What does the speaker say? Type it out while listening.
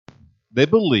They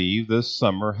believe the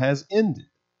summer has ended.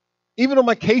 Even on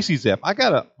my Casey's app, my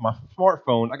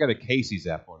smartphone, I got a Casey's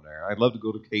app on there. I'd love to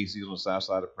go to Casey's on the south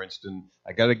side of Princeton.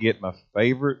 I got to get my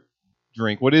favorite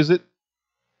drink. What is it?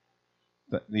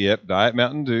 Yep, Diet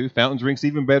Mountain Dew. Fountain drink's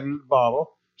even better than the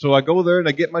bottle. So I go there and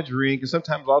I get my drink, and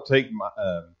sometimes I'll take my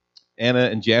Anna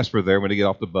and Jasper there when they get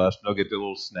off the bus, and they'll get their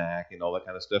little snack and all that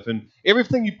kind of stuff. And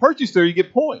everything you purchase there, you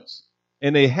get points.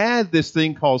 And they had this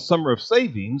thing called Summer of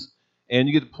Savings, and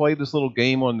you get to play this little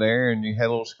game on there, and you had a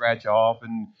little scratch off,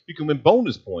 and you can win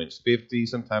bonus points, 50,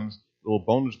 sometimes little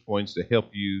bonus points to help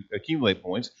you accumulate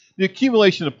points. The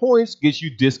accumulation of points gets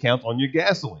you discounts on your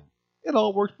gasoline. It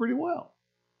all works pretty well.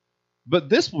 But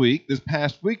this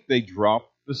past week, they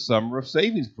dropped the Summer of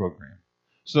Savings program.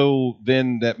 So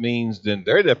then that means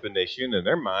their definition in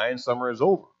their mind, summer is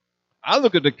over. I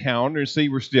look at the calendar and see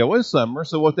we're still in summer.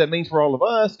 So what that means for all of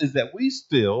us is that we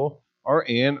still are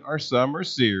in our summer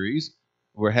series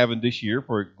we're having this year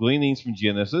for Gleanings from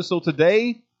Genesis. So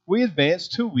today we advance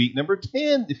to week number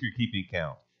 10 if you're keeping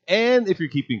count. And if you're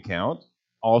keeping count,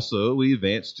 also we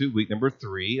advance to week number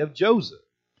 3 of Joseph.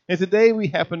 And today we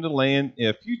happen to land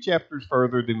a few chapters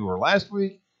further than we were last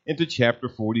week into chapter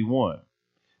 41.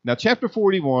 Now, chapter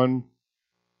 41,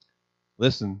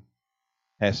 listen,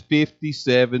 has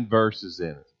 57 verses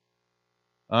in it.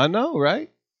 I know, right?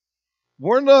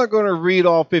 We're not going to read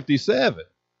all 57,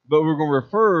 but we're going to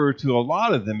refer to a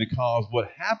lot of them because what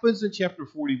happens in chapter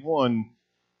 41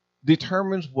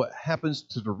 determines what happens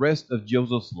to the rest of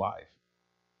Joseph's life.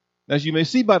 As you may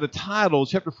see by the title,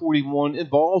 chapter 41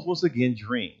 involves once again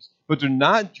dreams, but they're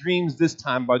not dreams this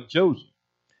time by Joseph.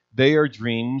 They are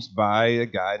dreams by a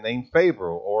guy named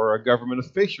Pharaoh or a government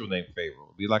official named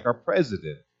Pharaoh. It'd be like our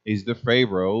president. He's the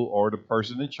Pharaoh or the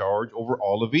person in charge over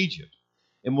all of Egypt.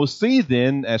 And we'll see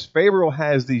then, as Pharaoh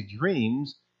has these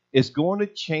dreams, it's going to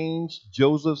change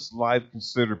Joseph's life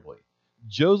considerably.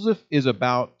 Joseph is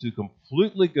about to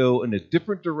completely go in a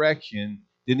different direction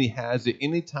than he has at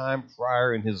any time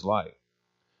prior in his life.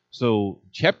 So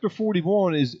chapter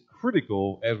 41 is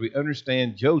critical as we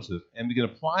understand Joseph, and we can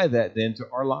apply that then to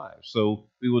our lives. So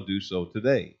we will do so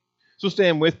today. So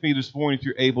stand with me this morning if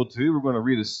you're able to. We're going to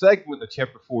read a segment of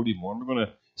chapter 41. We're going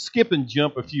to skip and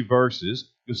jump a few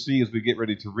verses. You'll see as we get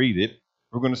ready to read it.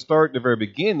 We're going to start at the very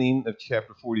beginning of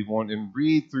chapter 41 and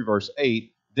read through verse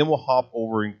 8. Then we'll hop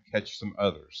over and catch some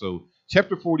others. So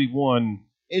chapter 41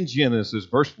 in Genesis,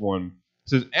 verse 1,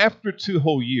 says, After 2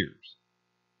 whole years,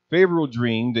 Pharaoh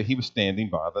dreamed that he was standing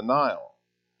by the Nile.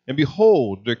 And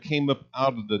behold, there came up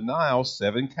out of the Nile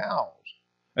 7 cows,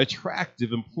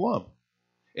 attractive and plump,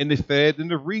 and they fed in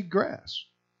the reed grass.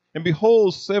 And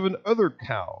behold, 7 other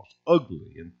cows,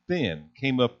 ugly and thin,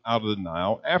 came up out of the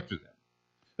Nile after them,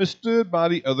 and stood by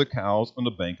the other cows on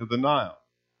the bank of the Nile.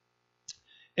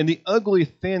 And the ugly,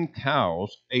 thin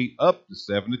cows ate up the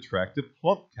 7 attractive,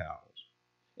 plump cows.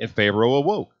 And Pharaoh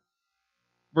awoke.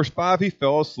 Verse 5, he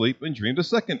fell asleep and dreamed a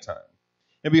second time.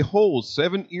 And behold,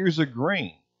 7 ears of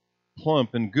grain,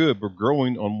 plump and good, were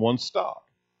growing on one stalk.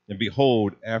 And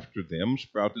behold, after them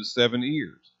sprouted 7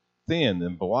 ears, thin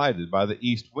and blighted by the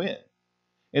east wind.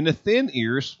 And the thin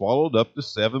ears swallowed up the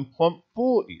 7 plump,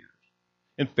 full ears.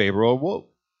 And Pharaoh awoke,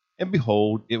 and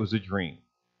behold, it was a dream.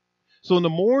 So in the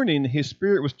morning his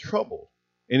spirit was troubled,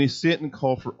 and he sent and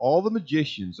called for all the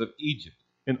magicians of Egypt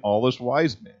and all his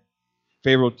wise men.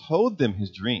 Pharaoh told them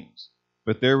his dreams,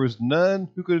 but there was none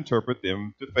who could interpret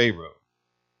them to Pharaoh.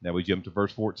 Now we jump to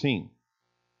verse 14.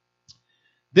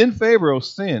 Then Pharaoh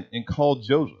sent and called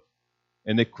Joseph,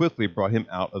 and they quickly brought him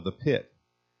out of the pit.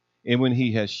 And when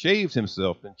he had shaved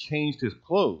himself and changed his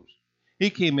clothes,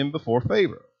 he came in before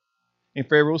Pharaoh. And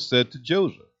Pharaoh said to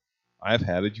Joseph, I have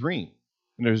had a dream,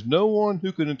 and there is no one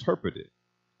who can interpret it.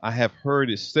 I have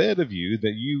heard it said of you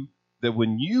that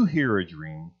when you hear a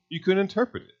dream, you can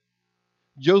interpret it.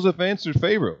 Joseph answered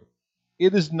Pharaoh,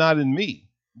 It is not in me.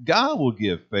 God will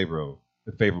give Pharaoh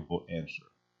the favorable answer.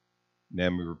 Now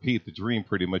we repeat the dream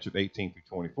pretty much at 18 through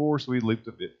 24, so we leap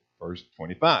to verse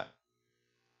 25.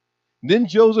 Then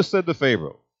Joseph said to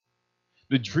Pharaoh,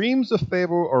 The dreams of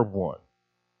Pharaoh are one.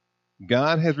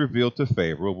 God has revealed to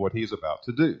Pharaoh what he is about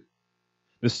to do.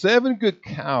 The 7 good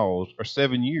cows are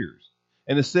 7 years,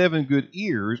 and the 7 good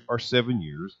ears are 7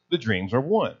 years. The dreams are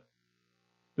one.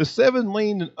 The 7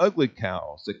 lean and ugly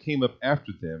cows that came up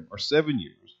after them are 7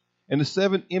 years, and the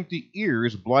 7 empty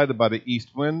ears blighted by the east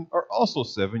wind are also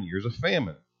 7 years of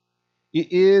famine.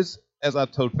 It is as I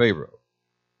told Pharaoh.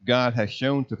 God has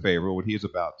shown to Pharaoh what he is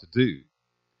about to do.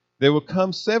 There will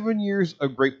come 7 years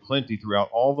of great plenty throughout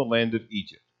all the land of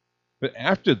Egypt, but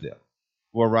after them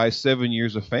will arise 7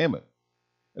 years of famine,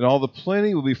 and all the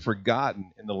plenty will be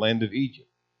forgotten in the land of Egypt.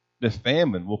 The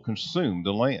famine will consume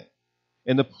the land.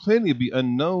 and the plenty will be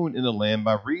unknown in the land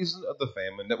by reason of the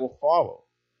famine that will follow,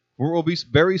 for it will be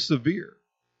very severe.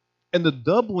 And the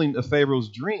doubling of Pharaoh's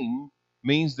dream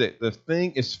means that the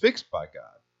thing is fixed by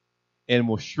God, and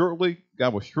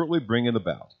God will shortly bring it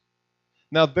about.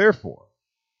 Now therefore,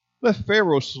 let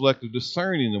Pharaoh select a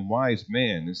discerning and wise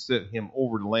man and set him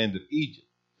over the land of Egypt.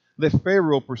 Let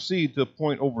Pharaoh proceed to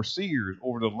appoint overseers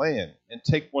over the land and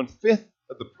take 1/5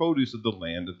 of the produce of the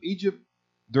land of Egypt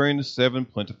during the 7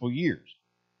 plentiful years.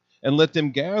 And let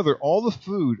them gather all the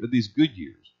food of these good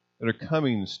years that are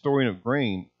coming and storing up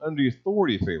grain under the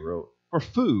authority of Pharaoh for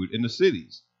food in the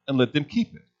cities, and let them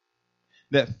keep it.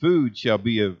 That food shall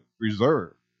be a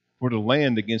reserve for the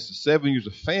land against the 7 years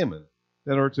of famine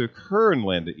that are to occur in the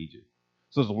land of Egypt,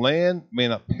 so the land may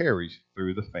not perish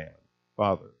through the famine.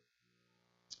 Father,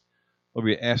 Lord,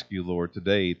 we ask you, Lord,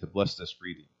 today to bless this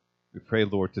reading. We pray,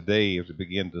 Lord, today as we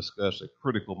begin to discuss a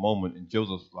critical moment in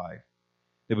Joseph's life,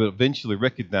 that we'll eventually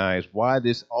recognize why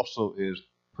this also is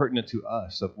pertinent to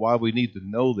us, of why we need to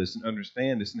know this and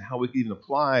understand this, and how we can even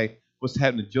apply what's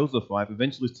happened in Joseph's life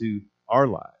eventually to our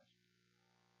lives.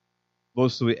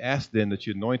 Lord, so we ask then that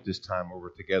you anoint this time where we're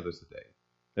together today,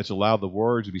 that you allow the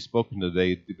words to be spoken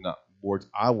today to be not words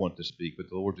I want to speak, but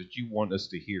the words that you want us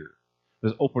to hear.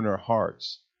 Let's open our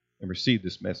hearts and receive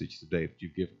this message today that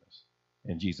you've given us.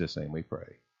 In Jesus' name we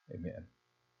pray. Amen.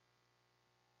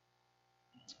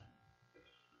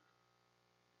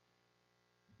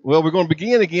 Well, we're going to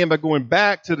begin again by going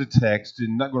back to the text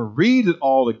and not going to read it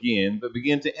all again, but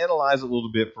begin to analyze it a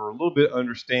little bit for a little bit of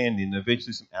understanding and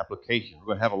eventually some application. We're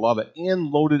going to have a lot of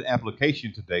end-loaded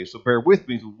application today, so bear with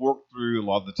me as we work through a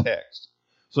lot of the text.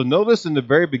 So notice in the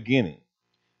very beginning,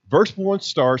 verse 1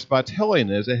 starts by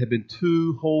telling us it had been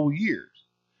 2 whole years.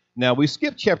 Now, we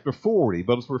skipped chapter 40,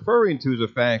 but it's referring to the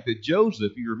fact that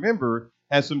Joseph, you remember,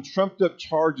 had some trumped-up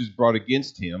charges brought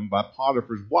against him by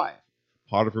Potiphar's wife.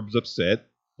 Potiphar was upset,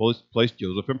 placed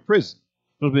Joseph in prison.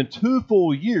 It has been 2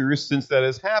 full years since that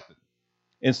has happened.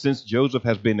 And since Joseph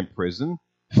has been in prison,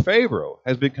 Pharaoh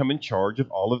has become in charge of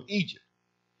all of Egypt.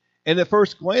 And at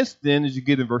first glance then, as you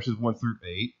get in verses 1 through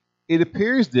 8, it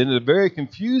appears then that a very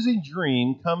confusing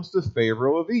dream comes to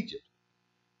Pharaoh of Egypt.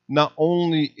 Not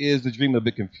only is the dream a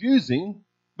bit confusing,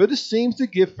 but it seems to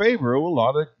give Pharaoh a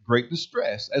lot of great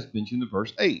distress, as mentioned in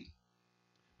verse 8.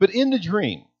 But in the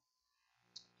dream,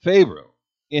 Pharaoh,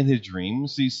 in his dream,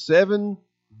 sees 7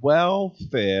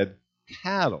 well-fed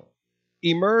cattle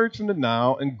emerge from the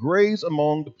Nile and graze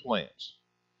among the plants.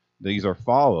 These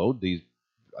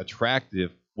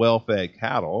attractive, well-fed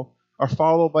cattle are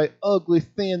followed by ugly,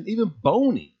 thin, even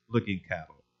bony-looking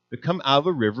cattle that come out of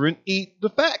the river and eat the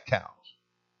fat cows.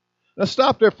 Now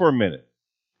stop there for a minute.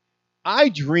 I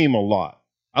dream a lot.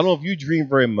 I don't know if you dream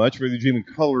very much, whether you dream in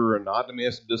color or not. I mean,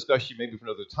 that's a discussion maybe for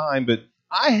another time, but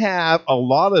I have a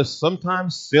lot of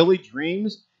sometimes silly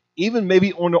dreams, even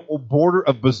maybe on the border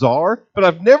of bizarre, but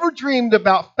I've never dreamed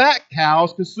about fat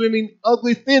cows consuming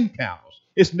ugly, thin cows.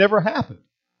 It's never happened.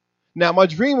 Now, my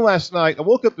dream last night, I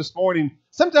woke up this morning,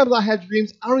 sometimes I have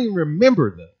dreams, I don't even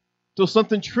remember them until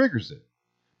something triggers it.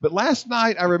 But last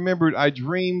night I remembered I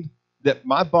dreamed that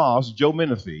my boss, Joe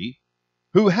Menifee,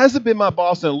 who hasn't been my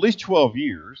boss in at least 12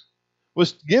 years,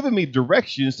 was giving me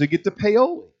directions to get to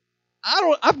Paoli.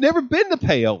 I've never been to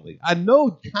Paoli. I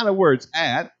know kind of where it's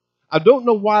at. I don't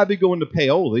know why they go into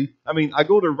Paoli. I mean, I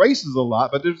go to races a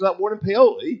lot, but there's not one in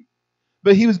Paoli.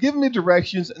 But he was giving me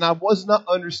directions, and I was not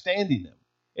understanding them.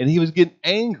 And he was getting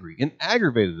angry and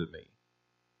aggravated at me.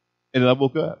 And then I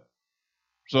woke up.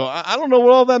 So I don't know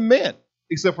what all that meant,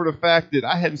 except for the fact that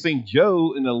I hadn't seen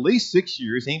Joe in at least 6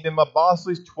 years. He ain't been my boss at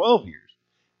least 12 years.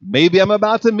 Maybe I'm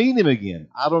about to meet him again.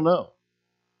 I don't know.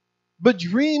 But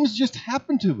dreams just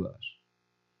happen to us.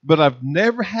 But I've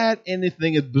never had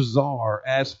anything as bizarre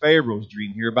as Pharaoh's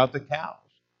dream here about the cows.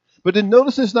 But then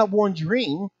notice it's not one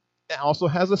dream. It also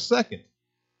has a second.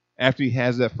 After he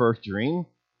has that first dream,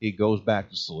 he goes back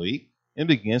to sleep and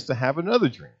begins to have another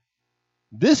dream.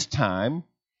 This time,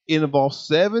 it involves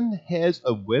 7 heads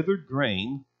of withered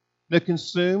grain that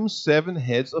consumes 7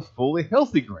 heads of fully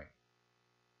healthy grain.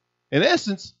 In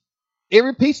essence, it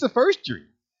repeats the first dream,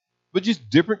 but just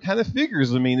different kind of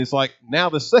figures. I mean, it's like now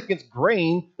the second's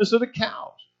grain instead of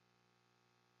cows.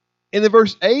 And in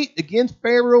verse 8, again,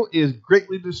 Pharaoh is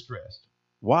greatly distressed.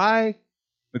 Why?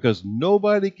 Because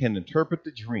nobody can interpret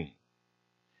the dream.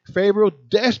 Pharaoh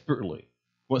desperately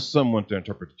wants someone to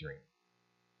interpret the dream.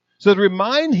 So to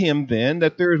remind him then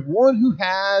that there is one who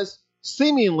has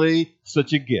seemingly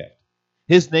such a gift.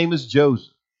 His name is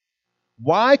Joseph.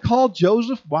 Why call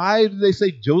Joseph? Why do they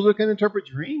say Joseph can interpret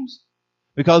dreams?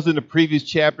 Because in the previous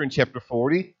chapter, in chapter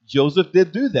 40, Joseph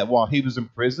did do that while he was in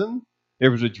prison.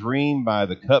 There was a dream by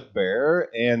the cupbearer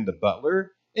and the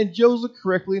butler, and Joseph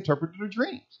correctly interpreted the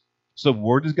dreams. So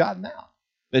word has gotten out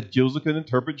that Joseph could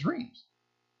interpret dreams.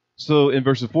 So in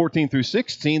verses 14 through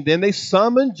 16, then they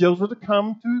summoned Joseph to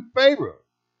come to Pharaoh.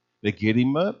 They get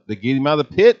him up, they get him out of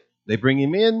the pit, they bring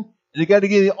him in, and they got to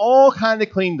get him all kind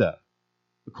of cleaned up,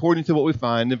 according to what we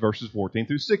find in verses 14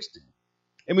 through 16.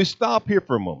 And we stop here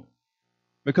for a moment,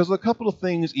 because a couple of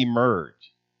things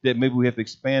emerge that maybe we have to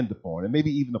expand upon and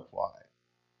maybe even apply.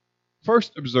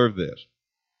 First, observe this.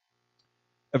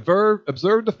 Observe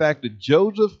the fact that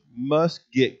Joseph must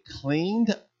get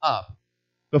cleaned up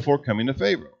before coming to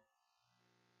Pharaoh.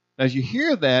 As you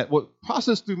hear that, what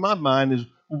processed through my mind is,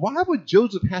 why would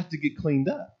Joseph have to get cleaned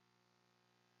up?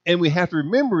 And we have to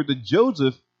remember that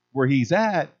Joseph, where he's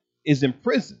at, is in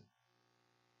prison.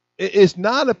 It's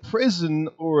not a prison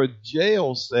or a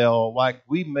jail cell like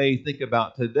we may think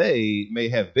about today, may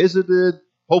have visited,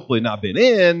 hopefully not been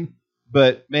in,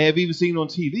 but may have even seen on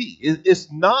TV.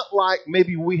 It's not like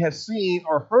maybe we have seen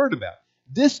or heard about.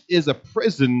 This is a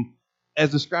prison,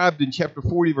 as described in chapter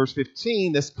 40, verse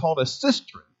 15, that's called a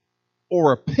cistern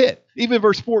or a pit. Even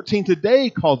verse 14 today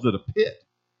calls it a pit.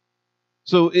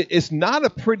 So it's not a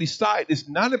pretty sight. It's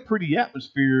not a pretty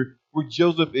atmosphere where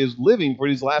Joseph is living for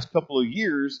these last couple of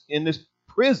years in this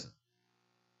prison.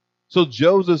 So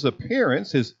Joseph's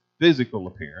appearance, his physical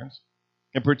appearance,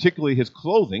 and particularly his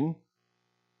clothing,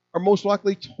 are most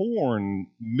likely torn,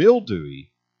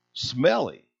 mildewy,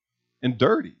 smelly, and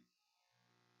dirty.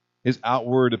 His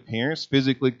outward appearance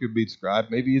physically could be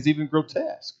described maybe as even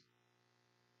grotesque.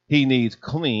 He needs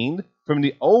cleaned from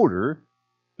the odor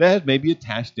that has maybe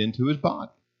attached into his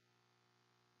body.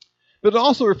 But it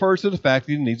also refers to the fact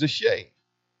that he needs a shave.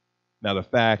 Now, the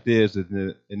fact is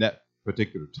that in that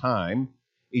particular time,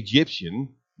 Egyptian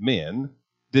men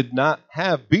did not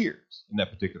have beards in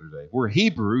that particular day, where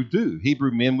Hebrew do.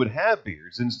 Hebrew men would have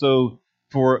beards. And so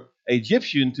for an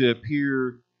Egyptian to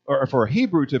appear, or for a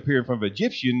Hebrew to appear in front of an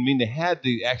Egyptian, they had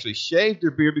to actually shave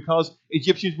their beard because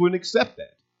Egyptians wouldn't accept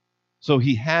that. So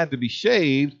he had to be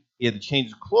shaved, he had to change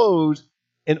his clothes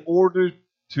in order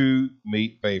to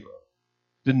meet Pharaoh.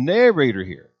 The narrator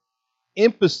here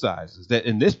emphasizes that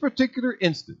in this particular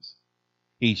instance,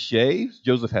 he shaves,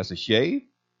 Joseph has to shave,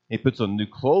 he puts on new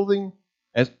clothing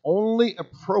as only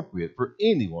appropriate for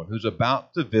anyone who's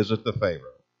about to visit the Pharaoh.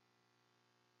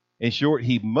 In short,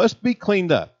 he must be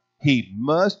cleaned up. He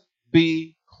must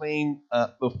be cleaned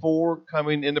up before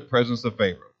coming in the presence of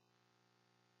Pharaoh.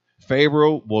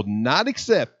 Pharaoh will not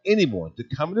accept anyone to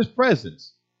come in his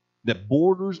presence that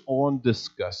borders on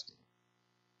disgusting.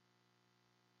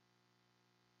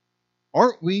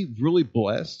 Aren't we really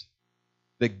blessed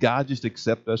that God just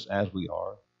accepts us as we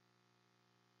are?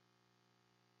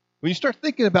 When you start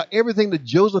thinking about everything that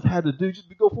Joseph had to do just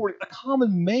to go forward, a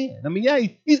common man. I mean, yeah,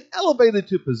 he's elevated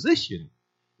to a position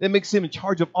that makes him in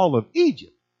charge of all of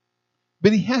Egypt.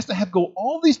 But he has to go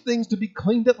all these things to be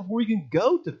cleaned up before he can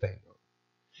go to Pharaoh.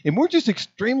 And we're just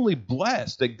extremely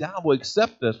blessed that God will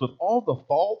accept us with all the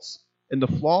faults and the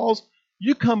flaws.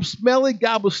 You come smelly,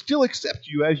 God will still accept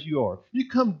you as you are. You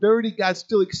come dirty, God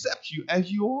still accepts you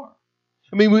as you are.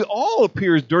 I mean, we all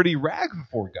appear as dirty rags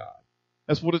before God.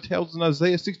 That's what it tells in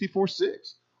Isaiah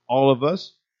 64:6. All of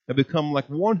us have become like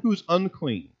one who's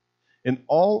unclean, and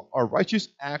all our righteous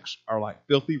acts are like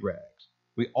filthy rags.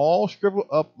 We all shrivel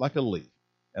up like a leaf,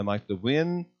 and like the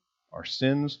wind, our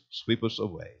sins sweep us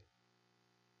away.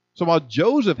 So while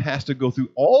Joseph has to go through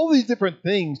all these different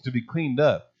things to be cleaned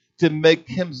up, to make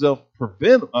himself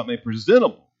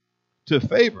presentable to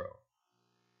Pharaoh,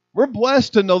 we're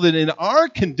blessed to know that in our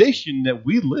condition that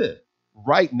we live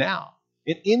right now,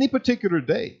 in any particular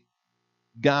day,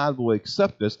 God will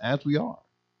accept us as we are.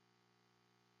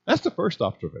 That's the first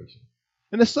observation.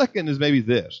 And the second is maybe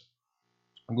this.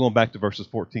 I'm going back to verses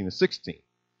 14 and 16.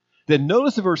 Then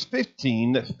notice in verse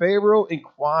 15 that Pharaoh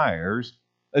inquires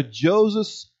of Joseph's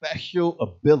special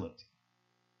ability.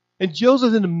 And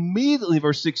Joseph then immediately,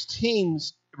 verse 16,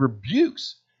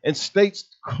 rebukes and states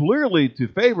clearly to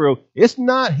Pharaoh, it's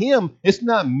not him, it's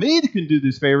not me that can do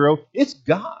this, Pharaoh, it's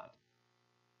God.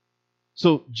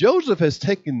 So Joseph has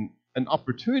taken an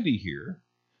opportunity here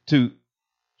to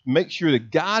make sure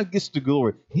that God gets the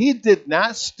glory. He did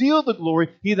not steal the glory.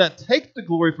 He did not take the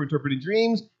glory for interpreting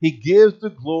dreams. He gives the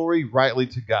glory rightly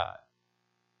to God.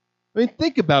 I mean,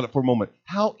 think about it for a moment.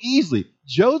 How easily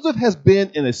Joseph has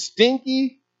been in a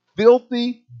stinky,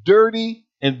 filthy, dirty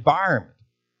environment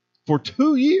for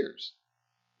 2 years.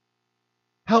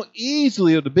 How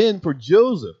easily it would have been for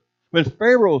Joseph when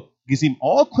Pharaoh gets him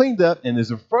all cleaned up and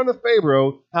is in front of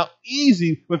Pharaoh. How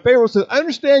easy when Pharaoh says, I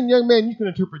understand, young man, you can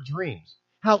interpret dreams.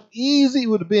 How easy it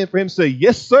would have been for him to say,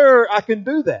 yes, sir, I can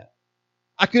do that.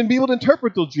 I couldn't be able to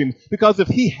interpret those dreams because if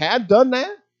he had done that,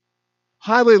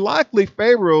 highly likely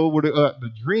Pharaoh would have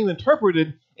the dream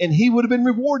interpreted and he would have been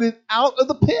rewarded out of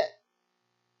the pit.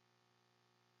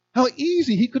 How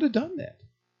easy he could have done that.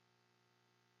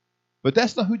 But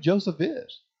that's not who Joseph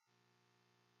is.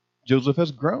 Joseph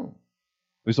has grown.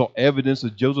 We saw evidence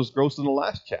of Joseph's growth in the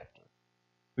last chapter.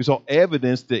 We saw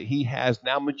evidence that he has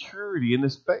now maturity in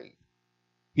his faith.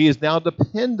 He is now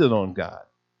dependent on God.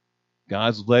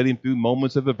 God's led him through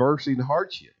moments of adversity and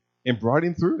hardship and brought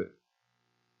him through it.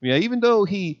 Even though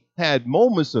he had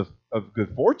moments of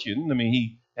good fortune,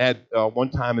 he had one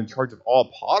time in charge of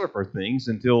all Potiphar things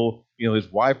until his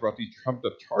wife brought these trumped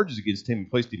up charges against him and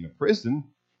placed him in prison.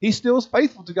 He still is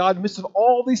faithful to God in the midst of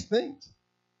all these things.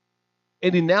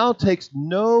 And he now takes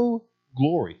no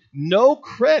glory, no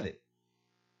credit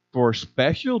for a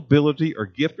special ability or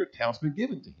gift or talent been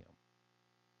given to him.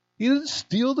 He doesn't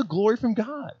steal the glory from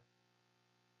God.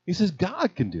 He says,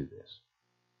 God can do this,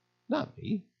 not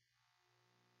me.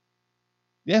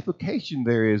 The application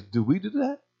there is, do we do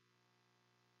that?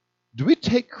 Do we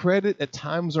take credit at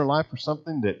times in our life for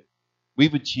something that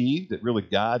we've achieved that really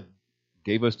God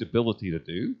gave us the ability to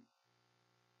do?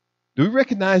 Do we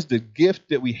recognize the gift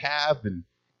that we have been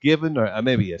given, or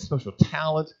maybe a special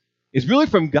talent, is really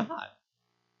from God?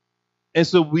 And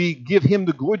so we give him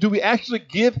the glory. Do we actually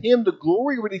give him the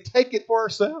glory, or would we take it for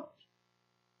ourselves?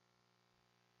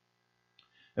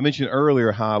 I mentioned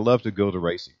earlier how I love to go to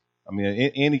racing.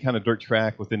 Any kind of dirt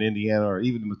track within Indiana or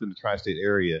even within the tri-state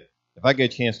area, if I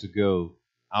get a chance to go,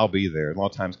 I'll be there. A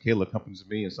lot of times Kayla accompanies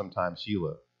me and sometimes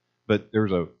Sheila. But there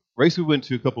was a race we went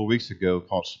to a couple of weeks ago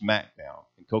called SmackDown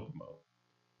in Kokomo.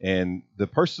 And the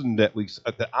person that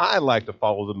I like to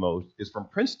follow the most is from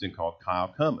Princeton called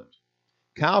Kyle Cummins.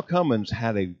 Kyle Cummins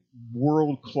had a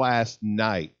world-class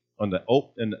night on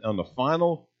the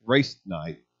final race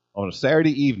night on a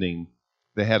Saturday evening.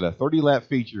 They had a 30-lap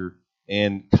feature,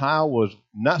 and Kyle was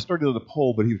not starting on the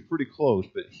pole, but he was pretty close.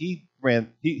 But he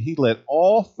led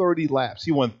all 30 laps.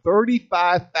 He won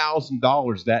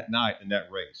 $35,000 that night in that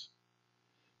race.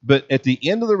 But at the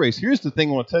end of the race, here's the thing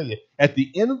I want to tell you. At the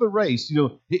end of the race,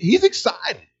 he's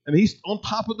excited. He's on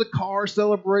top of the car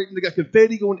celebrating. They got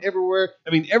confetti going everywhere.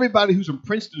 Everybody who's from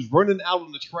Princeton is running out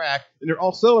on the track, and they're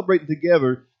all celebrating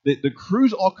together. The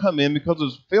crews all come in because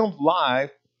it's filmed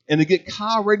live, and they get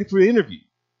Kyle ready for the interview.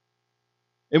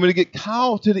 And when they get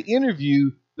Kyle to the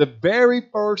interview, the very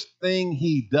first thing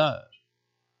he does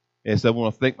is, I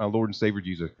want to thank my Lord and Savior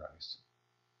Jesus Christ.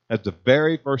 That's the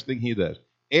very first thing he does.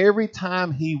 Every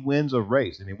time he wins a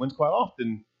race, and he wins quite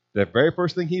often, the very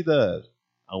first thing he does,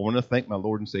 I want to thank my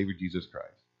Lord and Savior Jesus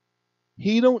Christ.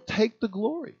 He don't take the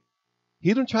glory.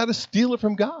 He don't try to steal it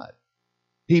from God.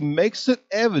 He makes it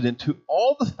evident to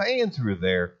all the fans who are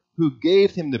there who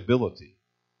gave him the ability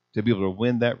to be able to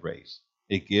win that race.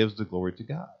 It gives the glory to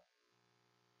God.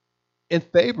 And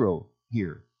Pharaoh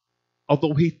here,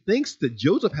 although he thinks that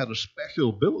Joseph had a special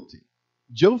ability,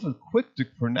 Joseph is quick to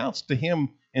pronounce to him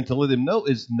and to let him know,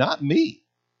 it's not me.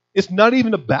 It's not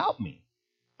even about me.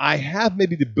 I have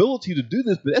maybe the ability to do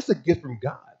this, but that's a gift from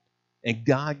God. And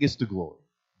God gets the glory.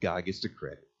 God gets the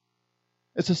credit.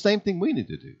 It's the same thing we need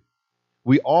to do.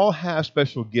 We all have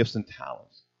special gifts and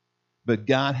talents, but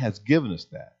God has given us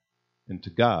that. And to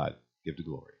God, give the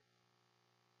glory.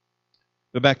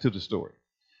 But back to the story.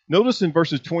 Notice in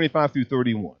verses 25 through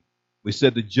 31, we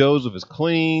said that Joseph is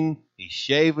clean, he's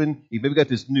shaven, he maybe got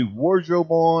this new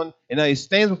wardrobe on, and now he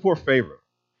stands before Pharaoh.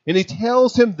 And he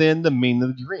tells him then the meaning of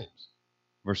the dreams.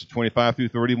 Verses 25 through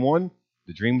 31,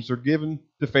 the dreams are given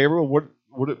to Pharaoh,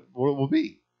 what it will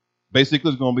be.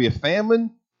 Basically, it's going to be a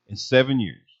famine in 7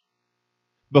 years.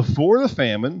 Before the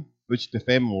famine, which the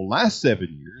famine will last 7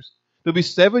 years, there'll be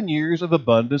 7 years of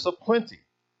abundance of plenty,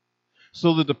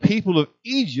 so that the people of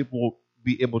Egypt will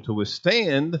be able to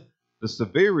withstand the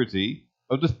severity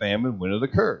of the famine when it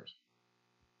occurs.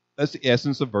 That's the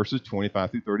essence of verses 25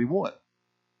 through 31.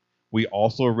 We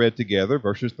also read together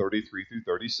verses 33 through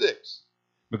 36.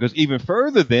 Because even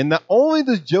further then, not only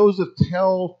does Joseph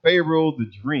tell Pharaoh the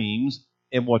dreams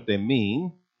and what they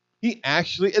mean, he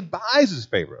actually advises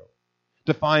Pharaoh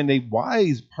to find a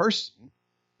wise person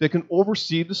that can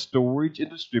oversee the storage and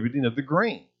distributing of the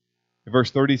grain. In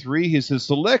verse 33, he says,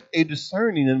 select a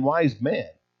discerning and wise man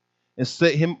and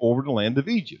set him over the land of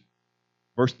Egypt.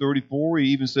 Verse 34, he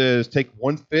even says, take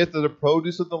 1/5 of the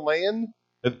produce of the land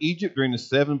of Egypt during the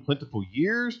 7 plentiful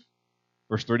years.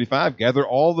 Verse 35, gather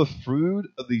all the fruit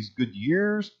of these good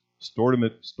years, store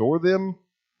them.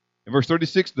 In verse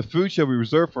 36, the food shall be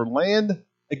reserved for land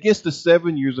against the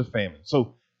 7 years of famine.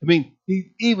 So,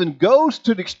 he even goes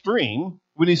to the extreme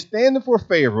when he's standing before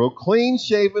Pharaoh, clean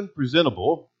shaven,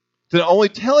 presentable, to not only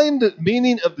tell him the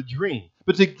meaning of the dream,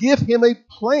 but to give him a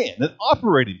plan, an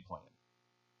operating plan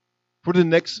for the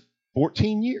next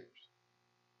 14 years.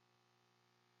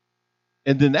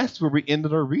 And then that's where we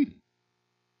ended our reading.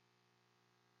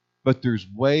 But there's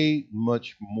way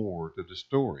much more to the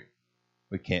story.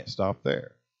 We can't stop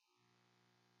there.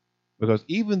 Because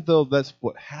even though that's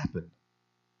what happened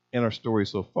in our story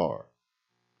so far,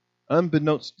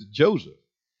 unbeknownst to Joseph,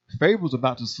 Pharaoh was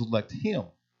about to select him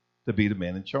to be the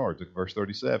man in charge. Look at verse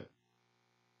 37.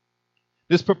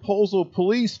 This proposal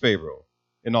pleased Pharaoh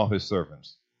and all his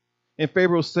servants. And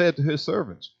Pharaoh said to his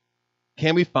servants,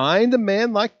 "Can we find a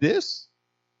man like this,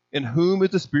 in whom is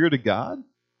the Spirit of God?"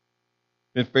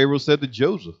 Then Pharaoh said to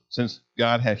Joseph, "Since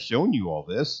God has shown you all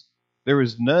this, there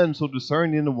is none so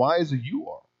discerning and wise as you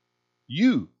are.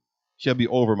 You shall be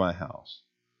over my house,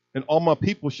 and all my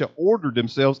people shall order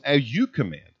themselves as you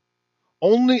command.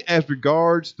 Only as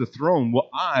regards the throne will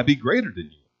I be greater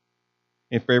than you."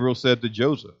 And Pharaoh said to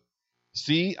Joseph,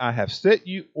 "See, I have set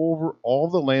you over all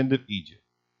the land of Egypt."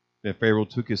 Then Pharaoh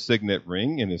took his signet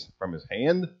ring from his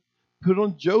hand, put it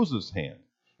on Joseph's hand,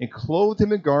 and clothed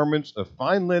him in garments of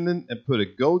fine linen, and put a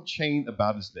gold chain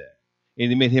about his neck.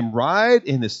 And he made him ride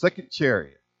in his second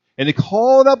chariot. And he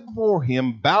called up before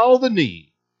him, "Bow the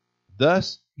knee."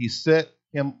 Thus he set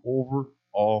him over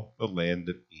all the land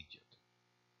of Egypt.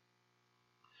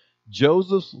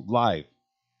 Joseph's life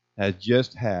has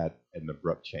just had an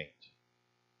abrupt change.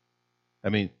 I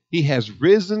mean, he has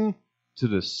risen to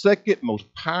the second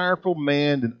most powerful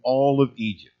man in all of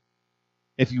Egypt.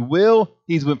 If you will,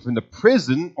 he's went from the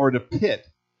prison or the pit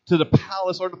to the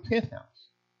palace or the penthouse.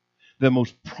 The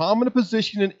most prominent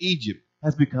position in Egypt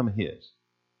has become his.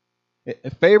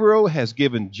 Pharaoh has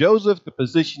given Joseph the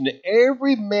position that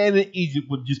every man in Egypt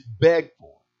would just beg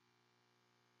for.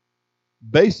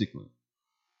 Basically,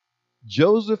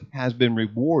 Joseph has been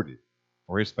rewarded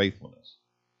for his faithfulness.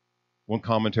 One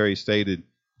commentary stated,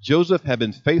 Joseph had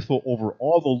been faithful over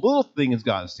all the little things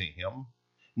God has sent him.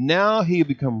 Now he had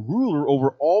become ruler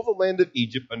over all the land of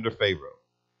Egypt under Pharaoh.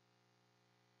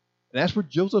 And that's where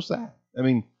Joseph's at. I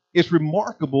mean, it's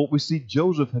remarkable. We see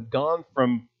Joseph have gone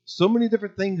from so many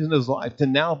different things in his life to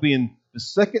now being the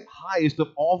second highest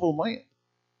of all the land.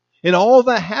 And all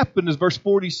that happened is verse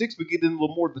 46. We get into a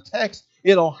little more of the text.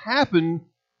 It all happened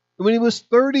when he was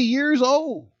 30 years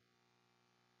old.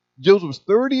 Joseph was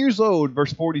 30 years old,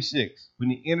 verse 46, when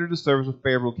he entered the service of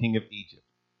Pharaoh, king of Egypt.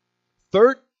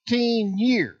 13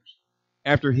 years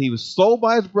after he was sold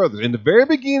by his brothers. In the very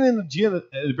beginning of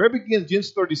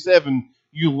Genesis 37,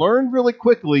 you learn really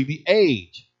quickly the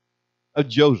age of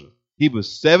Joseph. He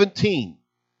was 17.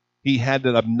 He had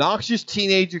that obnoxious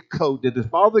teenager coat that his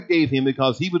father gave him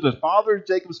because he was his father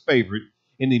Jacob's favorite,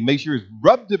 and he made sure he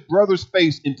rubbed his brother's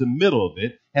face into the middle of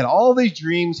it, had all these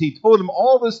dreams. He told him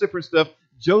all this different stuff.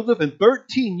 Joseph, in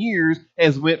 13 years,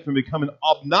 has went from becoming an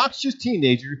obnoxious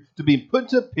teenager to being put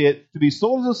into a pit, to be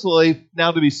sold as a slave,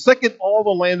 now to be second all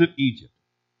the land of Egypt.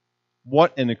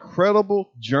 What an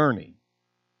incredible journey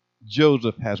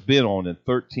Joseph has been on in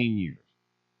 13 years.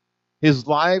 His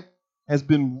life has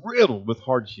been riddled with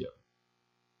hardship,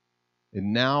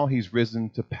 and now he's risen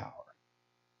to power.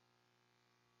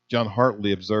 John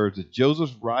Hartley observes that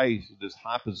Joseph's rise to this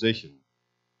high position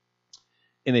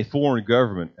in a foreign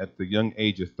government at the young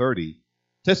age of 30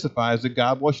 testifies that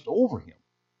God watched over him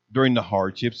during the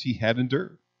hardships he had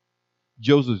endured.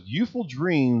 Joseph's youthful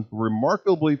dreams were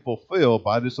remarkably fulfilled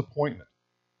by this appointment.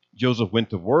 Joseph went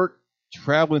to work,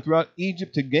 traveling throughout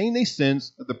Egypt to gain a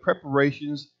sense of the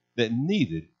preparations that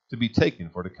needed to be taken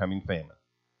for the coming famine.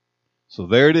 So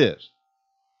there it is.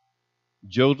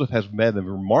 Joseph has led a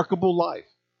remarkable life.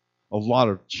 A lot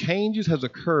of changes has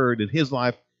occurred in his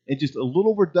life in just a little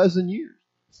over a dozen years.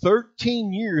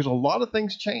 13 years, a lot of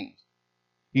things changed.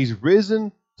 He's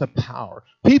risen to power.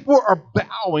 People are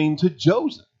bowing to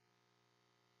Joseph.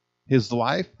 His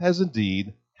life has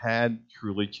indeed had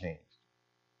truly changed.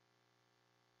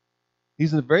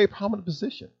 He's in a very prominent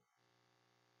position.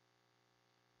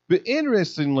 But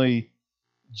interestingly,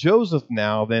 Joseph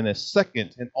now then is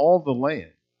second in all the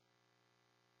land.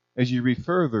 As you read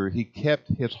further, he kept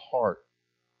his heart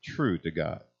true to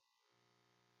God.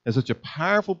 In such a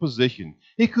powerful position,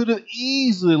 he could have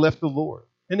easily left the Lord.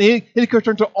 And he could have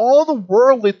turned to all the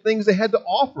worldly things they had to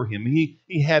offer him.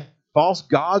 He had false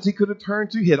gods he could have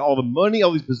turned to. He had all the money,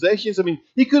 all these possessions. I mean,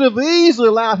 he could have easily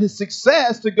allowed his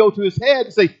success to go to his head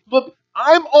and say, look,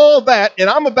 I'm all that and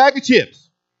I'm a bag of chips.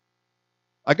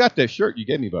 I got that shirt you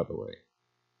gave me, by the way.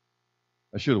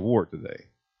 I should have wore it today.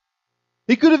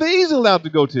 He could have easily allowed it to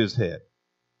go to his head.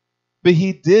 But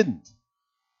he didn't.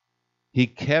 He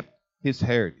kept his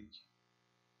heritage.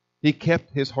 He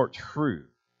kept his heart true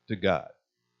to God.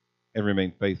 and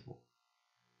remain faithful.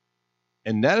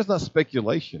 And that is not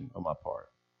speculation on my part,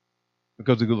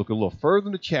 because if we look a little further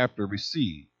in the chapter, we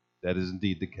see that is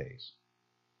indeed the case.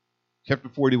 Chapter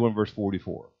 41, verse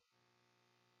 44.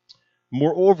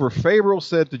 Moreover, Pharaoh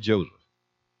said to Joseph,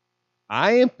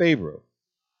 I am Pharaoh,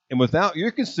 and without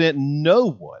your consent,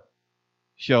 no one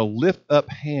shall lift up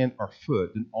hand or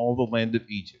foot in all the land of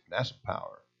Egypt. That's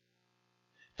power.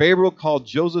 Pharaoh called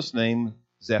Joseph's name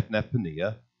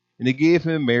Zaphnath-Paneah, and he gave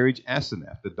him in marriage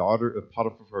Asenath, the daughter of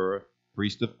Potiphar,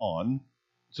 priest of On.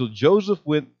 So Joseph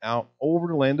went out over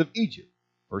the land of Egypt.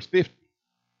 Verse 50.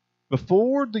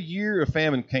 Before the year of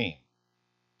famine came,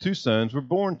 2 sons were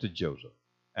born to Joseph.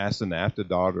 Asenath, the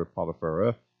daughter of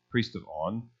Potiphar, priest of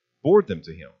On, bore them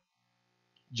to him.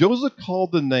 Joseph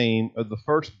called the name of the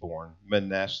firstborn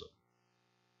Manasseh,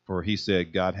 for he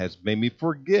said, God has made me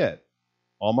forget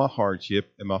all my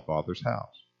hardship in my father's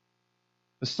house.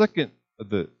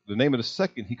 The name of the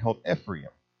second he called Ephraim,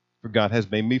 for God has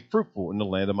made me fruitful in the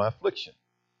land of my affliction.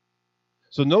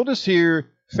 So notice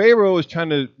here, Pharaoh is trying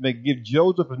to give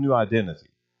Joseph a new identity.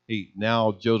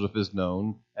 Now Joseph is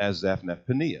known as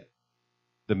Zaphnath-Paneah.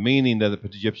 The meaning of the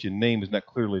Egyptian name is not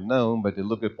clearly known, but they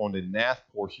look upon the Nath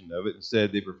portion of it and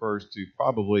said it refers to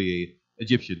probably an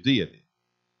Egyptian deity.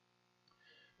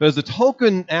 But as a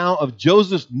token now of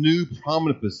Joseph's new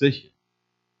prominent position,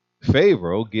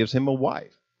 Pharaoh gives him a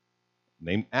wife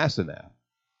named Asenath.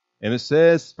 And it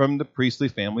says from the priestly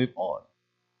family of On,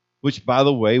 which, by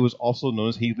the way, was also known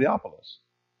as Heliopolis.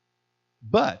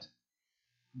 But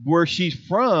where she's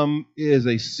from is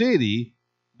a city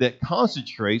that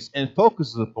concentrates and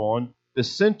focuses upon the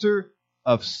center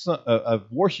of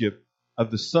worship of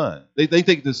the sun. They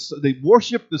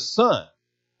worship the sun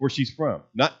where she's from,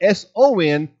 not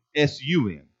S-O-N,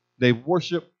 S-U-N. They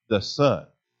worship the sun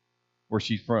where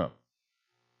she's from.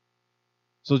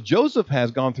 So Joseph has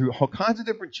gone through all kinds of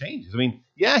different changes. I mean,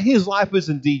 yeah, his life was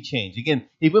indeed changed. Again,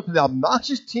 he went from the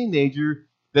obnoxious teenager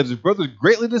that his brothers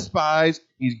greatly despised.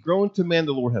 He's grown to man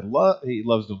the Lord had loved. He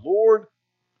loves the Lord.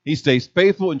 He stays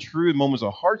faithful and true in moments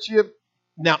of hardship.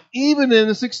 Now, even in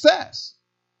the success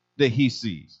that he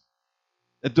sees,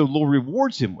 that the Lord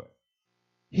rewards him with,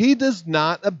 he does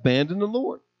not abandon the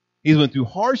Lord. He's went through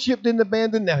hardship, didn't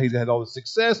abandon. Now he's had all the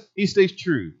success. He stays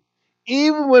true.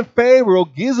 Even when Pharaoh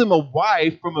gives him a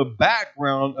wife from a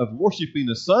background of worshiping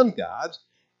the sun gods,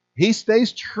 he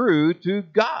stays true to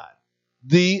God,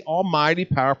 the almighty,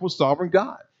 powerful, sovereign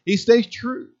God. He stays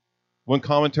true. One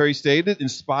commentary stated, in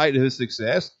spite of his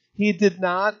success, he did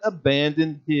not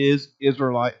abandon his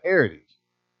Israelite heritage.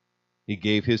 He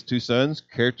gave his 2 sons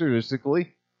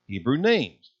characteristically Hebrew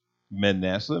names.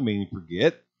 Manasseh, meaning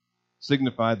forget,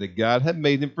 signified that God had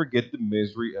made him forget the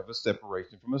misery of a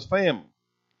separation from his family.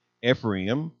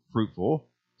 Ephraim, fruitful,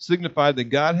 signified that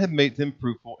God had made him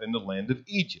fruitful in the land of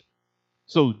Egypt.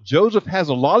 So Joseph has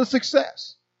a lot of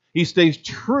success. He stays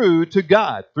true to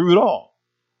God through it all,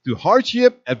 through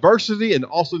hardship, adversity, and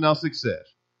also now success.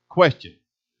 Question: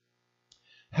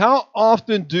 how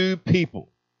often do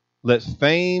people let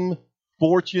fame,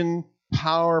 fortune,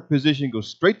 power, position go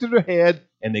straight to their head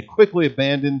and they quickly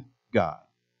abandon God?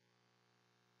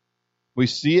 We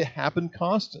see it happen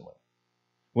constantly.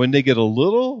 When they get a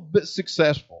little bit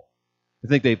successful, they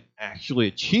think they've actually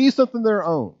achieved something of their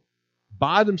own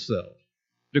by themselves.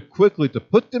 They're quickly to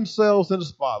put themselves in the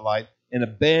spotlight and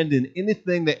abandon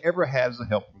anything they ever had as a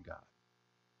help from God.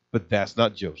 But that's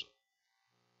not Joseph.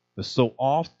 But so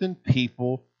often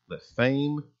people let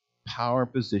fame, power,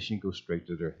 and position go straight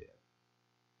to their head.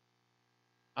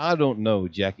 I don't know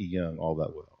Jackie Young all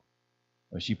that well.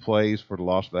 She plays for the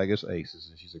Las Vegas Aces,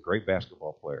 and she's a great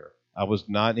basketball player. I was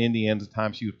not in Indiana at the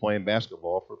time she was playing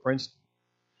basketball for Princeton.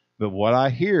 But what I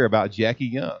hear about Jackie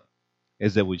Young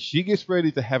is that when she gets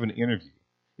ready to have an interview,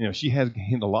 she has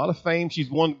gained a lot of fame.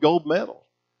 She's won gold medals.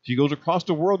 She goes across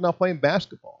the world now playing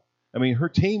basketball. I mean, her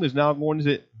team is now going to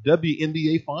the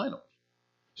WNBA finals.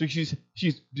 So she's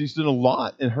done a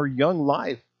lot in her young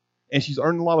life, and she's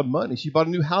earned a lot of money. She bought a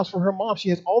new house for her mom. She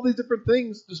has all these different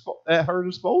things at her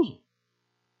disposal.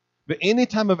 But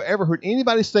anytime I've ever heard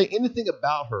anybody say anything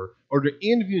about her or they're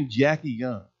interviewing Jackie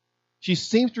Young, she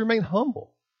seems to remain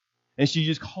humble. And she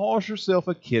just calls herself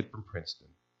a kid from Princeton.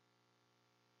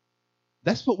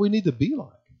 That's what we need to be like.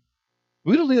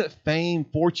 We don't let fame,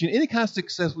 fortune, any kind of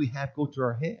success we have go to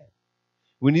our head.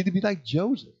 We need to be like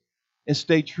Joseph and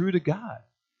stay true to God.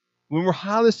 When we're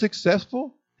highly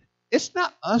successful, it's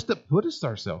not us that put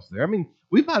ourselves there. I mean,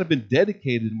 we might have been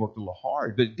dedicated and worked a little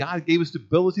hard, but God gave us the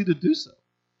ability to do so.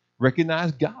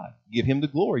 Recognize God. Give him the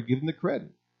glory. Give him the credit.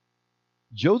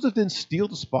 Joseph didn't steal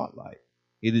the spotlight.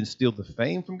 He didn't steal the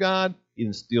fame from God. He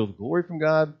didn't steal the glory from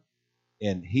God.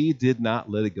 and he did not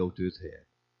let it go to his head.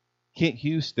 Kent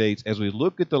Hughes states, as we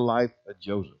look at the life of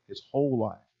Joseph, his whole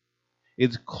life,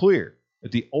 it's clear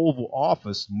that the Oval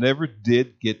Office never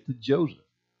did get to Joseph.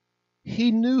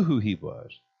 He knew who he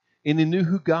was, and he knew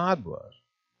who God was.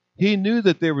 He knew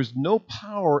that there was no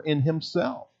power in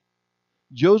himself.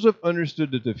 Joseph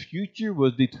understood that the future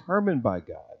was determined by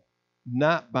God,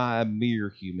 not by a mere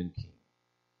human king.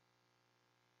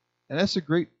 And that's a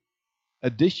great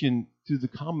addition to the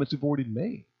comments we've already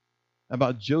made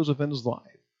about Joseph and his life.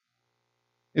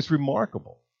 It's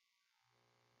remarkable.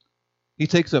 He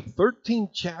takes up 13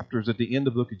 chapters at the end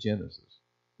of the book of Genesis.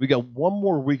 We got one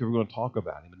more week we're going to talk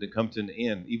about him and then come to an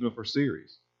end, even for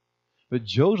series. But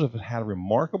Joseph had a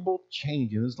remarkable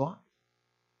change in his life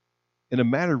in a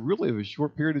matter really of a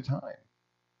short period of time.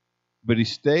 But he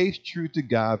stays true to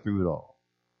God through it all.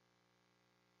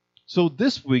 So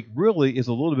this week really is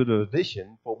a little bit of addition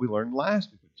to what we learned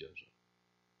last week with Joseph.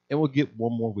 And we'll get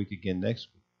one more week again next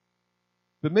week.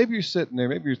 But maybe you're sitting there,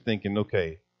 maybe you're thinking,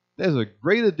 okay, there's a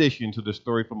great addition to the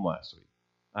story from last week.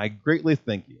 I greatly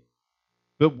thank you.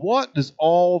 But what does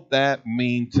all that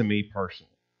mean to me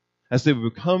personally? I said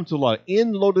we've come to a lot of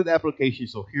end-loaded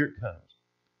applications, so here it comes.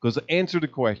 Because to answer the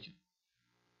question,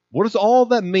 what does all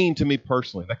that mean to me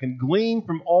personally? I can glean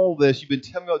from all this you've been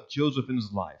telling me about Joseph in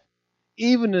his life,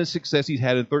 even the success he's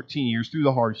had in 13 years through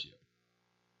the hardship.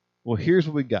 Well, here's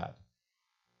what we got.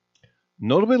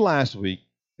 Notably last week,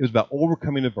 it was about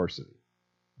overcoming adversity.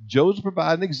 Joseph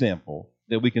provided an example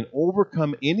that we can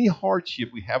overcome any hardship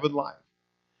we have in life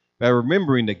by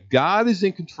remembering that God is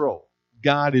in control.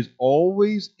 God is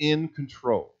always in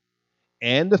control.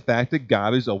 And the fact that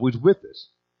God is always with us.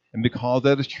 And because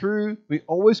that is true, we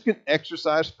always can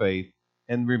exercise faith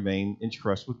and remain in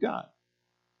trust with God.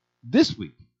 This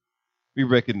week, we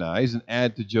recognize and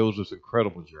add to Joseph's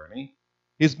incredible journey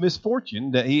his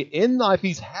misfortune, that in life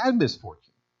he's had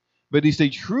misfortune. But he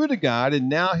stayed true to God, and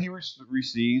now he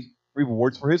receives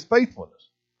rewards for his faithfulness.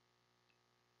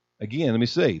 Again, let me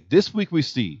say, this week we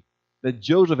see that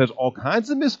Joseph has all kinds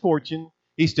of misfortune.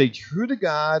 He stayed true to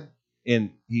God,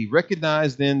 and he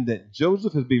recognized then that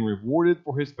Joseph has been rewarded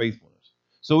for his faithfulness.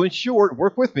 So in short,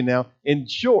 work with me now. In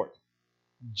short,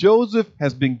 Joseph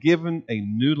has been given a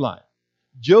new life.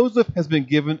 Joseph has been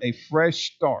given a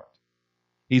fresh start.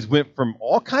 He's went from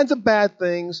all kinds of bad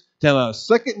things to a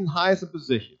second and highest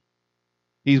position.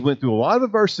 He's went through a lot of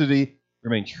adversity,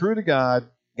 remained true to God.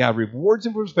 God rewards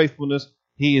him for his faithfulness.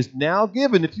 He is now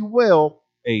given, if you will,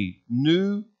 a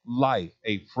new life,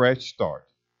 a fresh start.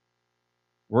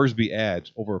 Worsby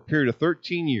adds, over a period of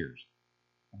 13 years,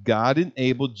 God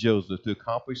enabled Joseph to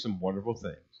accomplish some wonderful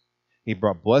things. He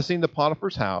brought blessing to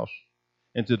Potiphar's house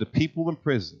and to the people in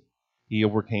prison. He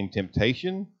overcame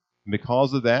temptation, and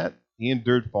because of that, he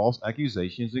endured false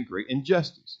accusations and great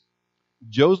injustice.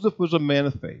 Joseph was a man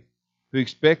of faith who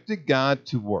expected God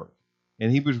to work,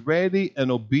 and he was ready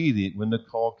and obedient when the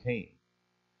call came.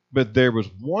 But there was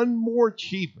one more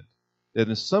achievement that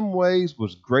in some ways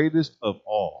was greatest of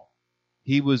all.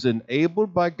 He was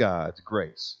enabled by God's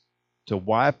grace to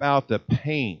wipe out the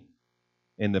pain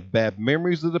and the bad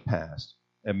memories of the past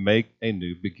and make a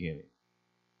new beginning.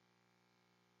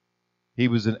 He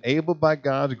was enabled by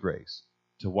God's grace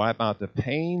to wipe out the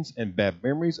pains and bad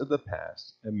memories of the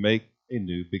past and make a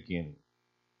new beginning.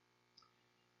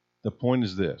 The point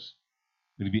is this.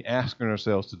 We're going to be asking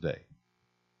ourselves today,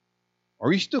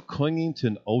 are you still clinging to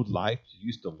an old life you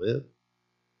used to live?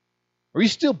 Are you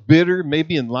still bitter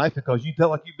maybe in life because you felt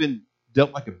like you've been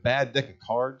dealt like a bad deck of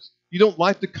cards? You don't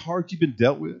like the cards you've been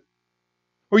dealt with?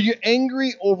 Are you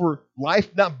angry over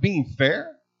life not being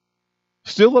fair?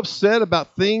 Still upset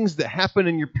about things that happened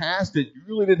in your past that you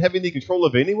really didn't have any control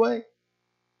of anyway?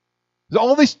 Is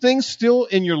all these things still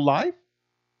in your life?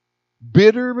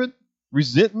 Bitter,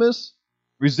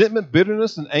 resentment,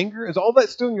 bitterness, and anger? Is all that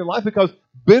still in your life? Because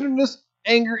bitterness,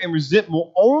 anger, and resentment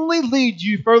will only lead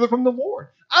you further from the Lord.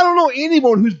 I don't know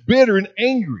anyone who's bitter and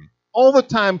angry all the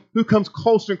time who comes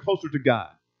closer and closer to God.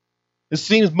 It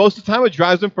seems most of the time it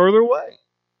drives them further away.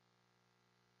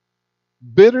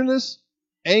 Bitterness,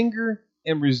 anger,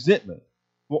 and resentment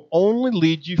will only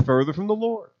lead you further from the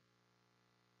Lord.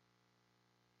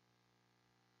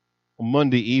 On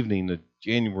Monday evening,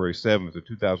 January 7th of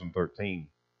 2013,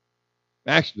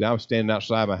 actually, I was standing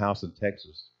outside my house in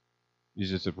Texas. It's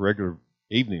just a regular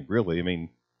evening, really. I mean,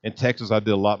 in Texas, I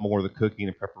did a lot more of the cooking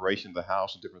and preparation of the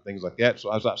house and different things like that. So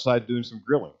I was outside doing some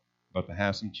grilling, about to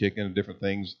have some chicken and different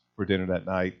things for dinner that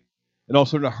night. And all of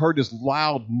a sudden, I heard this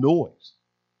loud noise.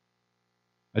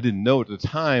 I didn't know at the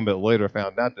time, but later I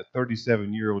found out that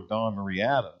 37-year-old Dawn Marie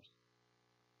Adams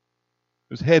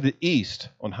was headed east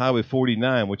on Highway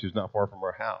 49, which is not far from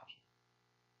our house.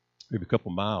 maybe a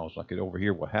couple miles. I could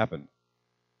overhear what happened.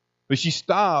 But she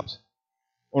stopped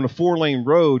on a 4-lane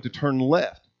road to turn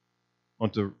left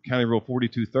onto County Road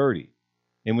 4230.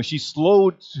 And when she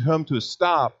slowed to come to a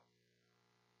stop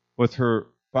with her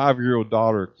 5-year-old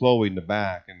daughter, Chloe, in the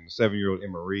back, and 7-year-old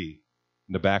Emery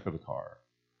in the back of the car,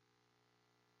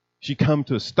 she come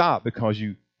to a stop because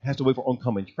you have to wait for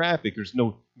oncoming traffic. There's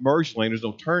no merge lane. There's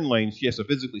no turn lane. She has to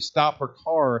physically stop her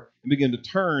car and begin to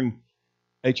turn.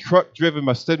 A truck driven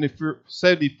by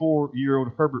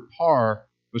 74-year-old Herbert Parr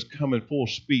was coming full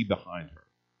speed behind her.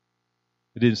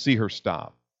 It didn't see her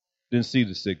stop. Didn't see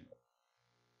the signal.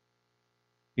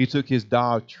 He took his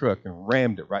Dodge truck and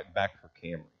rammed it right back of her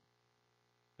Camry.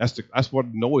 That's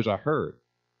what noise I heard.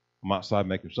 I'm outside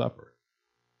making supper.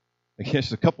 Again,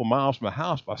 it's a couple miles from my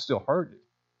house, but I still heard it.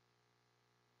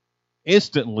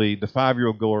 Instantly, the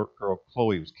 5-year-old girl,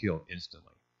 Chloe, was killed instantly.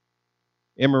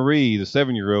 Emery, the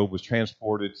 7-year-old, was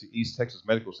transported to East Texas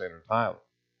Medical Center in Tyler,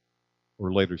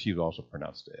 where later she was also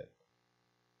pronounced dead.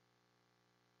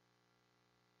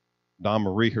 Dawn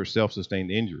Marie herself sustained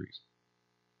injuries.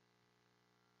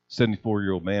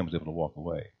 74-year-old man was able to walk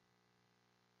away.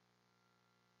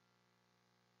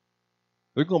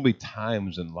 There are going to be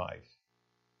times in life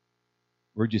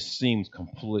where it just seems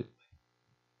completely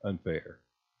unfair.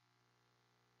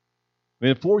 I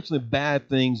mean, unfortunately, bad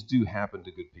things do happen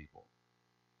to good people.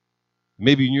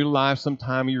 Maybe in your life,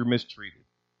 sometime you were mistreated.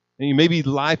 And maybe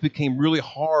life became really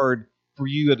hard for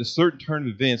you at a certain turn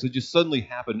of events. It just suddenly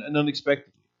happened and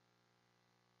unexpectedly.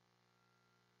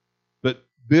 But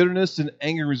bitterness and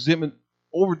anger and resentment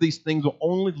over these things will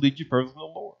only lead you further from the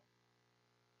Lord.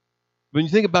 When you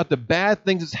think about the bad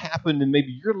things that's happened in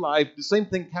maybe your life, the same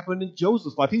thing happened in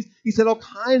Joseph's life. He's had all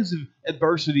kinds of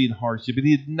adversity and hardship, but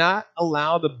he did not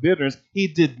allow the bitterness. He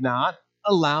did not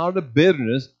allow the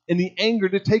bitterness and the anger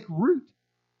to take root.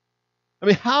 I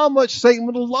mean, how much Satan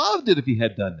would have loved it if he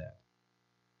had done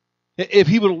that. If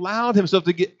he would have allowed himself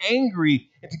to get angry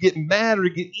and to get mad or to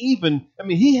get even. I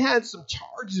mean, he had some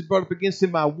charges brought up against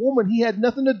him by a woman he had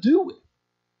nothing to do with.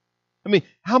 I mean,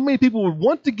 how many people would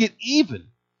want to get even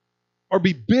or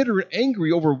be bitter and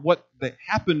angry over what that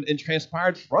happened and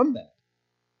transpired from that?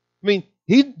 I mean,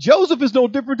 Joseph is no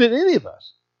different than any of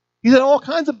us. He's had all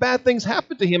kinds of bad things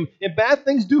happen to him, and bad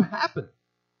things do happen.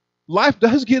 Life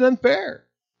does get unfair.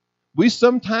 We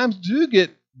sometimes do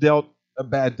get dealt a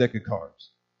bad deck of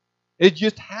cards. It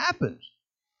just happens.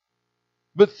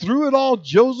 But through it all,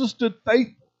 Joseph stood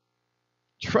faithful,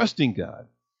 trusting God.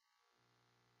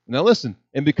 Now listen,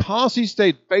 and because he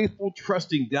stayed faithful,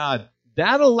 trusting God,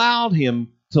 that allowed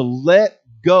him to let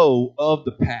go of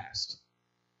the past.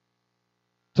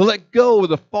 To let go of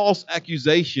the false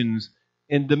accusations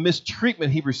and the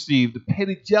mistreatment he received, the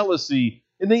petty jealousy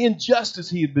and the injustice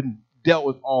he had been dealt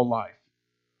with all life.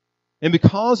 And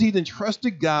because he then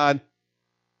trusted God,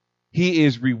 he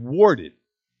is rewarded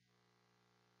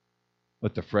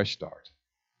with a fresh start.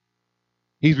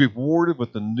 He's rewarded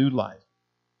with a new life.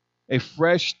 A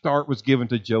fresh start was given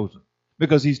to Joseph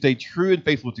because he stayed true and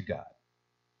faithful to God.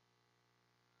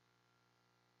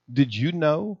 Did you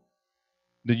know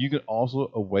that you can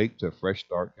also awake to a fresh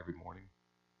start every morning?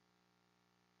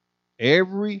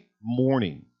 Every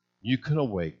morning you can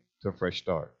awake to a fresh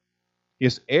start.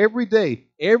 Yes, every day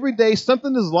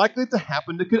something is likely to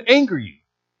happen that could anger you.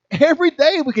 Every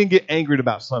day we can get angered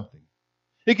about something.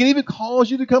 It can even cause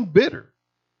you to become bitter.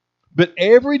 But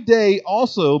every day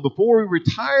also, before we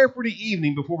retire for the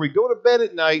evening, before we go to bed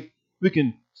at night, we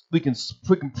can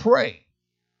pray.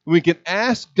 We can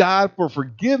ask God for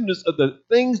forgiveness of the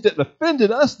things that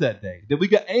offended us that day, that we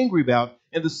got angry about,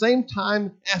 and at the same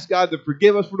time ask God to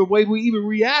forgive us for the way we even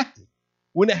reacted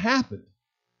when it happened.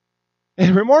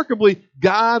 And remarkably,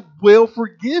 God will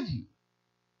forgive you.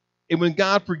 And when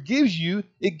God forgives you,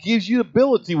 it gives you the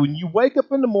ability when you wake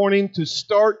up in the morning to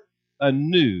start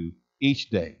anew each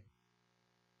day.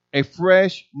 A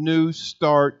fresh new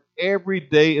start every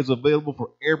day is available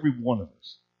for every one of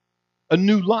us. A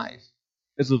new life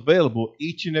is available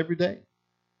each and every day.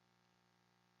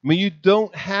 I mean, you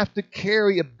don't have to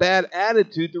carry a bad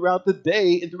attitude throughout the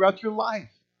day and throughout your life.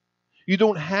 You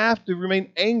don't have to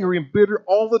remain angry and bitter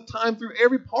all the time through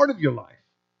every part of your life.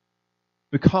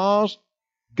 Because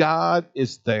God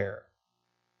is there.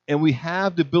 And we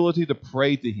have the ability to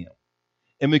pray to Him.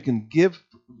 And we can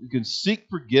seek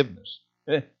forgiveness.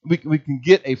 We can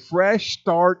get a fresh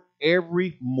start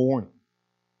every morning.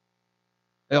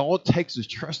 And all it takes is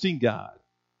trusting God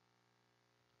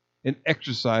and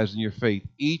exercising your faith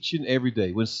each and every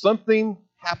day. When something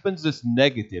happens that's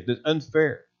negative, that's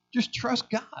unfair, just trust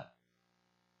God.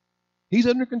 He's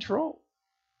under control.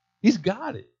 He's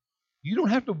got it. You don't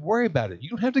have to worry about it. You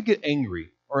don't have to get angry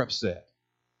or upset.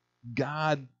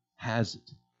 God has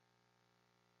it.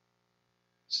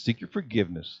 Seek your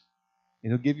forgiveness,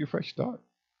 and He'll give you a fresh start.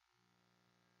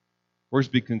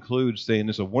 Worsby concludes saying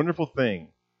it's a wonderful thing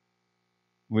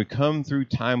when we come through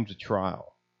times of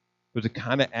trial with the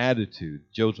kind of attitude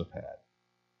Joseph had,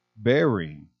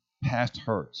 bearing past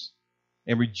hurts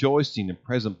and rejoicing in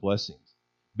present blessings,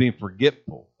 being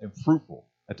forgetful and fruitful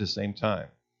at the same time.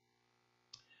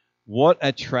 What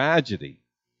a tragedy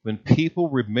when people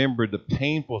remember the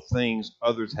painful things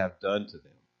others have done to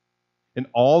them, and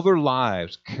all their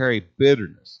lives carry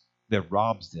bitterness that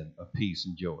robs them of peace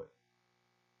and joy.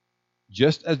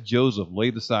 Just as Joseph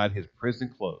laid aside his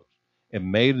prison clothes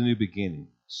and made a new beginning,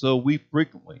 so we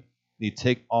frequently need to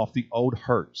take off the old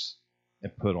hurts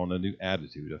and put on a new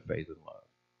attitude of faith and love.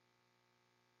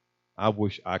 I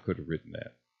wish I could have written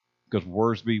that, because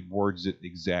Worsby words it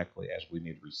exactly as we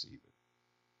need to receive it.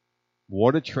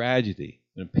 What a tragedy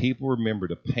when people remember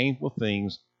the painful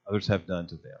things others have done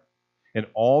to them, and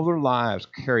all their lives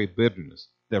carry bitterness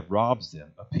that robs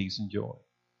them of peace and joy.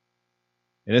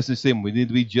 And as I said, we need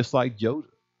to be just like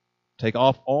Joseph. Take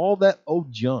off all that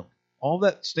old junk, all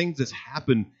that things that's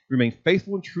happened, remain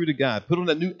faithful and true to God. Put on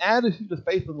that new attitude of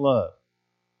faith and love,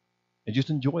 and just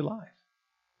enjoy life.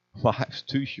 Life's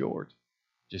too short.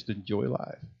 Just enjoy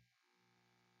life.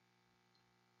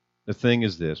 The thing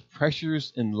is this,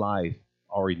 pressures in life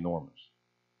are enormous.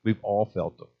 We've all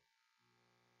felt them.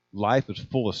 Life is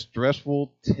full of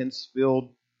stressful, tense-filled,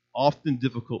 often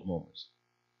difficult moments.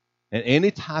 And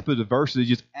any type of adversity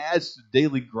just adds to the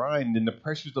daily grind and the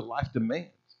pressures that life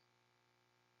demands.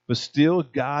 But still,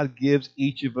 God gives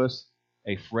each of us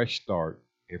a fresh start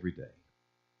every day,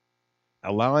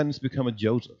 allowing us to become a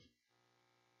Joseph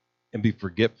and be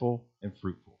forgetful and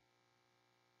fruitful.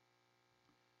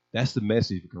 That's the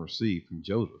message we can receive from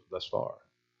Joseph thus far.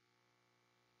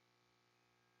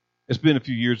 It's been a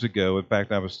few years ago. In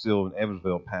fact, I was still in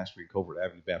Evansville pastoring Covert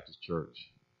Avenue Baptist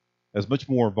Church. I was much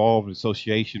more involved in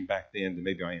association back then than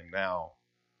maybe I am now.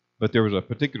 But there was a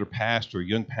particular pastor, a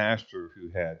young pastor,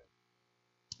 who had,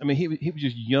 he was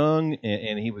just young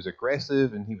and he was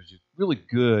aggressive and he was just really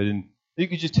good. And you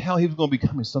could just tell he was going to be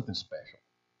becoming something special.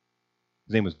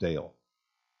 His name was Dale.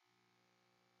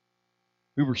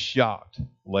 We were shocked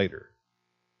later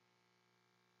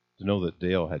to know that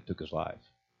Dale had took his life.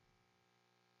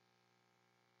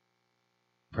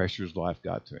 Pressures life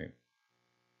got to him.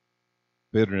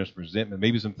 Bitterness, resentment,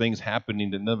 maybe some things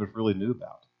happening that none of us really knew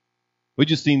about. We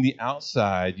just seen the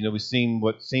outside, we seen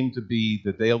what seemed to be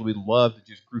the Dale we loved that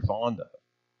just grew fond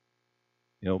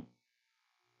of.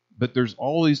 But there's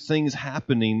all these things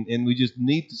happening, and we just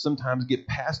need to sometimes get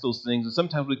past those things, and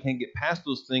sometimes we can't get past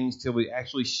those things till we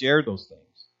actually share those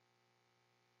things.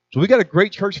 So we got a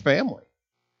great church family.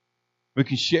 We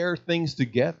can share things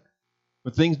together.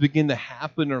 When things begin to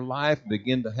happen in our life and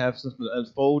begin to have something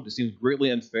unfold that seems greatly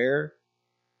unfair,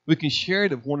 we can share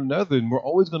it with one another, and we're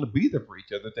always going to be there for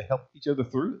each other to help each other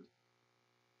through it.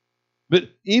 But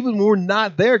even when we're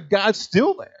not there, God's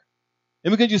still there.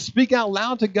 And we can just speak out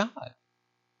loud to God.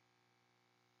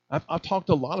 I've talked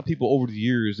to a lot of people over the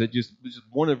years that just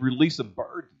want to release a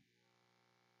burden.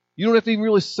 You don't have to even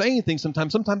really say anything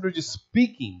sometimes. Sometimes they're just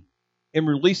speaking and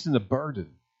releasing the burden.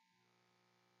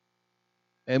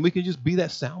 And we can just be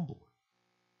that soundboard.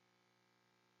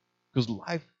 Because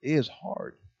life is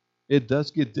hard. It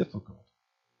does get difficult.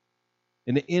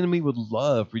 And the enemy would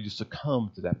love for you to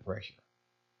succumb to that pressure.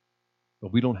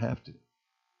 But we don't have to.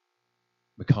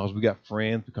 Because we got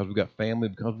friends, because we got family,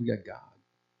 because we got God.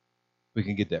 We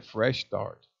can get that fresh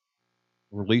start.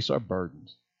 Release our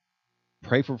burdens.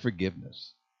 Pray for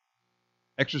forgiveness.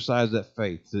 Exercise that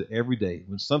faith so that every day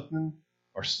when something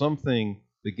or something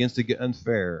begins to get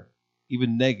unfair,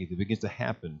 even negative, begins to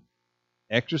happen,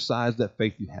 exercise that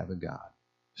faith you have in God.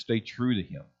 Stay true to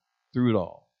Him through it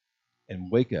all.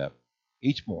 And wake up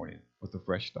each morning with a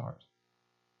fresh start.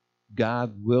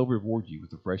 God will reward you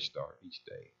with a fresh start each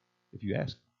day if you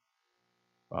ask Him.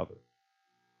 Father,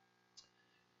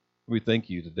 we thank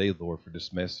you today, Lord, for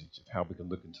this message of how we can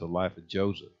look into the life of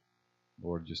Joseph.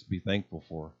 Lord, just be thankful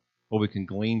for what we can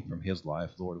glean from his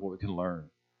life, Lord, what we can learn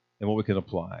and what we can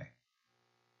apply.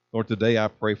 Lord, today I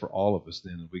pray for all of us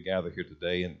then as we gather here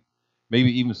today, and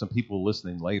maybe even some people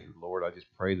listening later. Lord, I just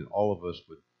pray that all of us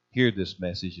would hear this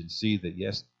message and see that,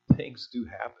 yes, things do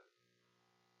happen.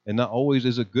 And not always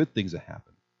is it good things that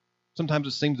happen. Sometimes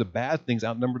it seems the bad things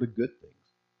outnumber the good things.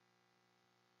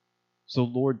 So,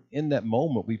 Lord, in that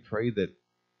moment, we pray that,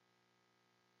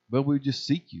 well, we just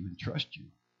seek you and trust you.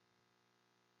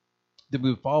 That we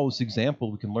would follow this example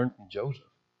we can learn from Joseph.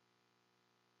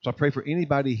 So I pray for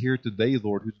anybody here today,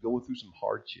 Lord, who's going through some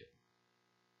hardship.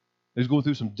 They're going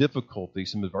through some difficulty,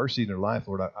 some adversity in their life,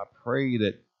 Lord. I pray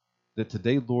that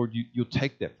today, Lord, you'll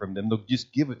take that from them. They'll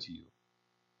just give it to you.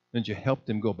 And you help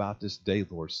them go about this day,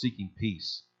 Lord, seeking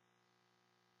peace,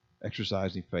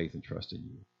 exercising faith and trust in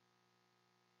you.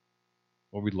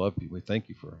 Lord, we love you. We thank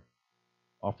you for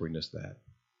offering us that.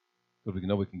 Because we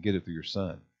know we can get it through your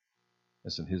Son.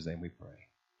 It's in his name we pray.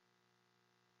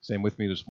 Stand with me this morning.